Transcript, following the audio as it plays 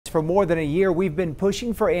For more than a year, we've been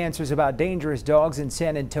pushing for answers about dangerous dogs in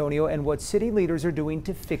San Antonio and what city leaders are doing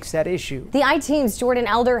to fix that issue. The I-Team's Jordan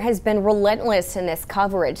Elder has been relentless in this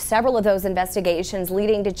coverage. Several of those investigations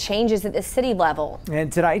leading to changes at the city level.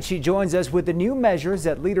 And tonight she joins us with the new measures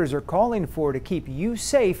that leaders are calling for to keep you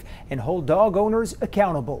safe and hold dog owners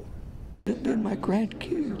accountable. They're my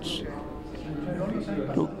grandkids.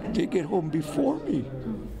 They get home before me.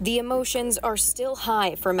 The emotions are still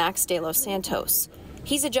high for Max de los Santos.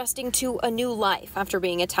 He's adjusting to a new life after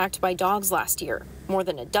being attacked by dogs last year. More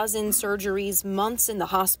than a dozen surgeries, months in the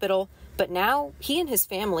hospital. But now he and his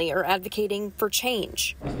family are advocating for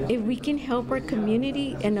change. If we can help our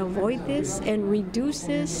community and avoid this and reduce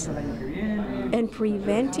this and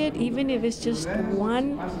prevent it, even if it's just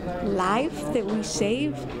one life that we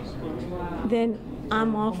save, then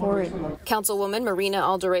I'm all for it. Councilwoman Marina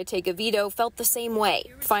Alderete-Gavito felt the same way,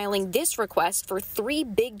 filing this request for 3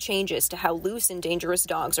 big changes to how loose and dangerous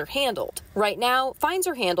dogs are handled. Right now, fines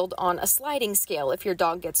are handled on a sliding scale if your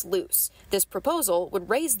dog gets loose. This proposal would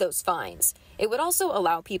raise those fines. It would also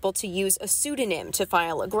allow people to use a pseudonym to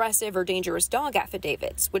file aggressive or dangerous dog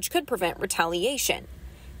affidavits, which could prevent retaliation.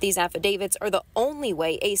 These affidavits are the only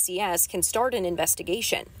way ACS can start an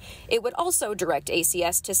investigation. It would also direct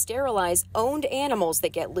ACS to sterilize owned animals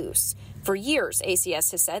that get loose. For years, ACS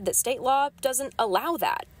has said that state law doesn't allow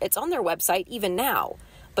that. It's on their website even now.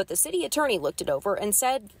 But the city attorney looked it over and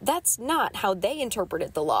said that's not how they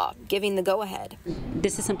interpreted the law, giving the go-ahead.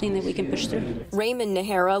 This is something that we can push through. Raymond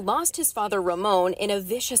Nahara lost his father Ramon in a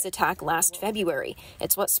vicious attack last February.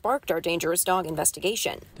 It's what sparked our dangerous dog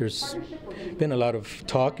investigation. There's been a lot of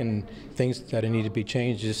talk and things that need to be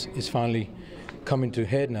changed. Is finally coming to a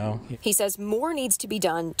head now. He says more needs to be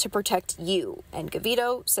done to protect you, and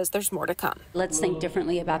Gavito says there's more to come. Let's think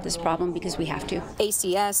differently about this problem because we have to.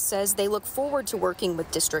 ACS says they look forward to working with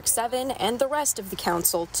District 7 and the rest of the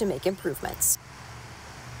council to make improvements.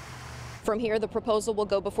 From here, the proposal will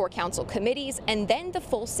go before council committees and then the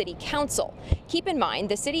full city council. Keep in mind,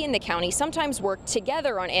 the city and the county sometimes work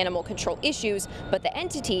together on animal control issues, but the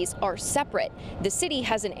entities are separate. The city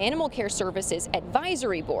has an Animal Care Services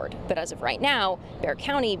Advisory Board, but as of right now, Bexar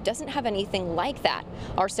County doesn't have anything like that.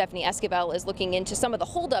 Our Stephanie Esquivel is looking into some of the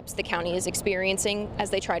holdups the county is experiencing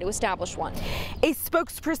as they try to establish one. A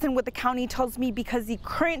spokesperson with the county tells me because the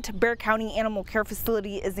current Bexar County Animal Care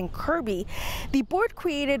Facility is in Kirby, the board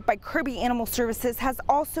created by Kirby Animal Services has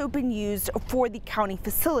also been used for the county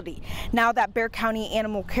facility. Now that Bexar County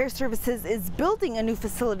Animal Care Services is building a new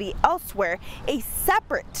facility elsewhere, a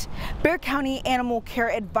separate Bexar County Animal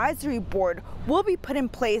Care Advisory Board will be put in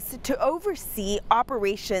place to oversee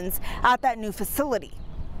operations at that new facility.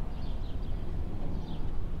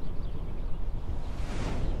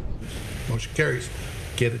 Motion carries.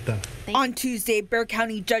 Get it done. On Tuesday, Bexar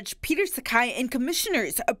County Judge Peter Sakai and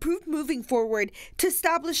commissioners approved moving forward to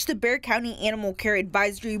establish the Bexar County Animal Care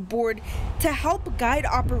Advisory Board to help guide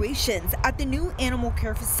operations at the new animal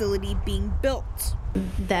care facility being built.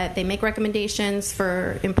 That they make recommendations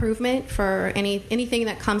for improvement for anything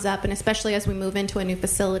that comes up, and especially as we move into a new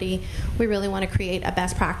facility, we really want to create a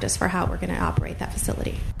best practice for how we're going to operate that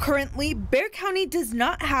facility. Currently, Bexar County does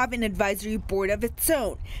not have an advisory board of its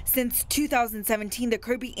own. Since 2017, the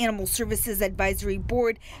Kirby Animal Services Advisory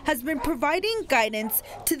Board has been providing guidance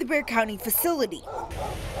to the Bexar County facility.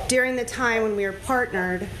 During the time when we were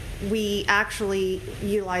partnered, we actually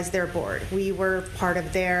utilized their board. We were part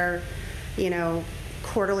of their,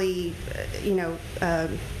 quarterly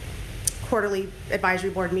advisory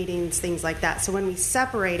board meetings, things like that. So when we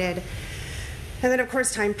separated, and then of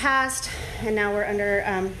course time passed, and now we're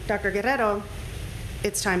under Dr. Guerrero,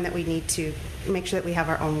 it's time that we need to make sure that we have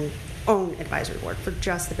our own advisory board for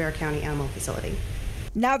just the Bexar County Animal Facility.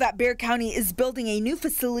 Now that Bexar County is building a new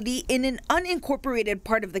facility in an unincorporated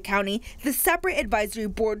part of the county, the separate advisory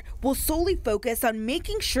board will solely focus on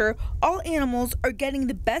making sure all animals are getting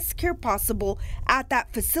the best care possible at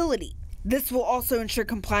that facility. This will also ensure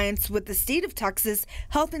compliance with the state of Texas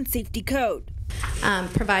Health and Safety Code.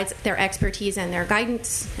 Provides their expertise and their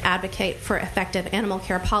guidance, advocate for effective animal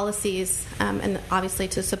care policies, and obviously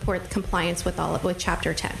to support compliance with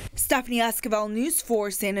Chapter 10. Stephanie Esquivel, News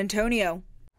 4 San Antonio.